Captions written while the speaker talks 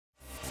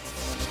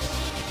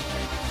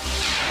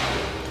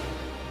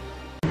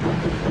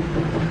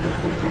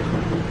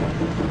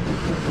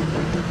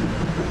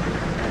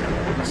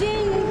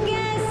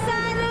जिनके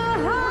सर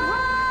हो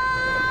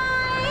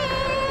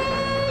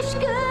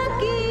इश्क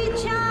की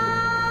छाँव,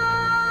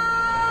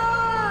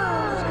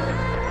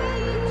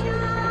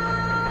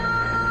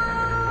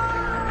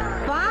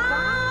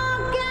 पाँव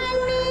के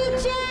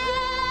नीचे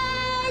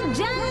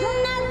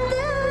जन्नत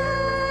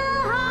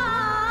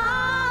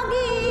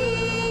होगी।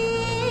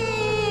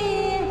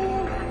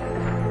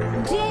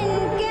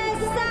 जिनके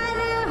सर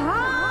हो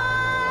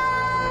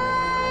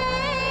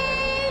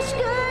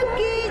इश्क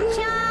की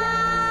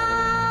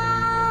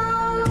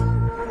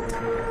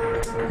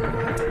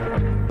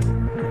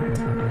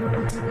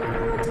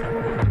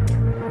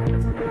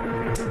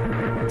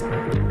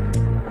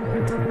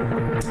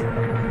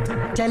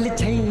चल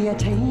छैया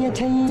छैया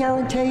छैया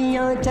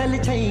छैया चल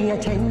छैया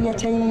छैया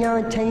छैया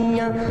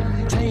छैया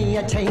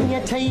छैया छैया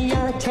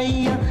छैया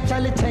छैया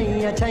चल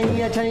छैया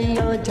छैया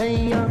छैया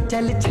छैया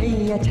चल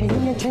छैया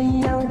छैया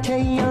छैया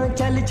छैया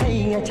चल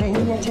छैया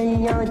छैया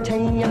छैया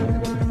छैया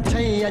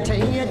छैया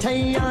छैया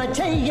छैया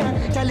छैया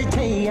चल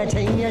छैया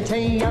छैया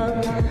छैया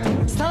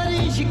सारे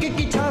इश्क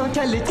की छाँव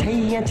चल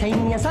छैया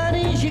छैया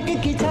सारे इश्क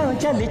की छाँव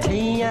चल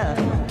छैया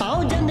पाँव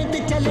जन्नत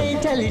चले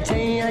चल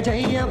छैया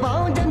छैया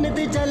पाँव जन्नत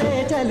चले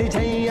चल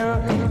छैया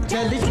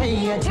चल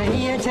छैया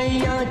छैया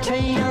छैया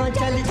छैया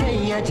चल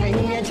छैया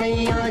छैया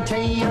छैया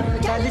छैया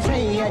चल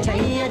छैया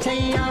छैया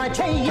छैया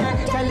छैया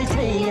चल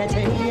छैया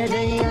छैया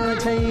छैया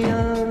छैया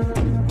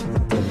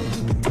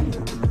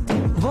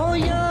वो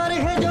यार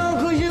है जो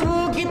खुशबू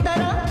की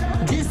तरह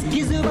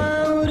जिसकी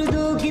जुबान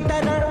उर्दू की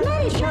तरह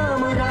मेरी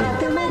शाम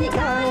रात मेरी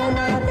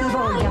कायनात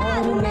वो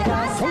यार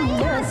मेरा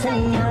सैया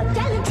सैया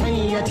चल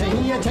छैया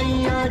छैया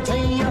छैया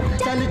छैया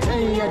चल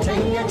छैया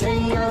छैया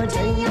छैया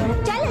छैया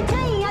चल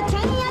छैया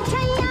छैया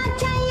छैया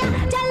छैया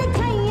चल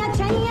Chaiyya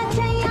Chaiyya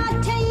Chaiyya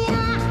Chaiyya.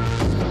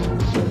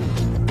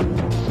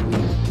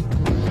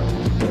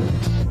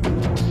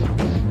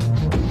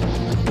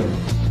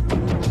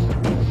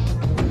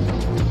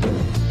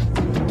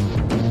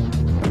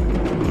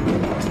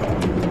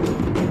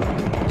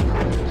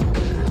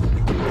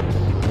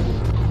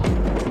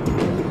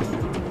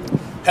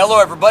 Hello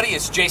everybody,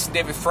 it's Jason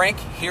David Frank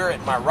here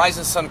at my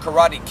Rising Sun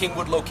Karate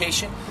Kingwood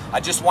location. I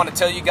just want to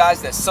tell you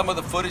guys that some of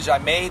the footage I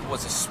made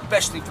was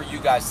especially for you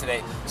guys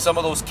today. Some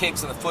of those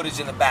kicks and the footage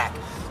in the back.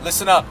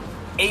 Listen up,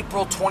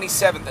 April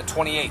 27th and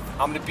 28th,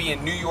 I'm going to be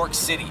in New York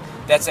City.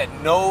 That's at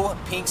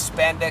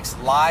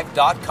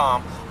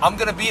NoPinkSpandexLive.com. I'm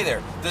going to be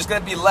there. There's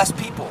going to be less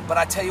people, but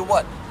I tell you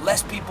what,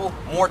 less people,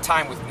 more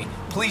time with me.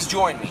 Please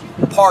join me.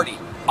 Party,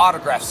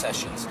 autograph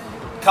sessions.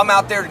 Come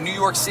out there to New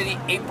York City,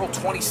 April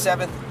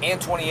 27th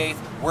and 28th.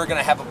 We're going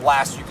to have a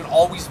blast. You can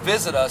always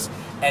visit us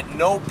at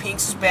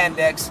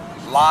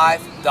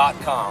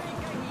NoPinkSpandexLive.com.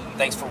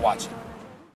 Thanks for watching.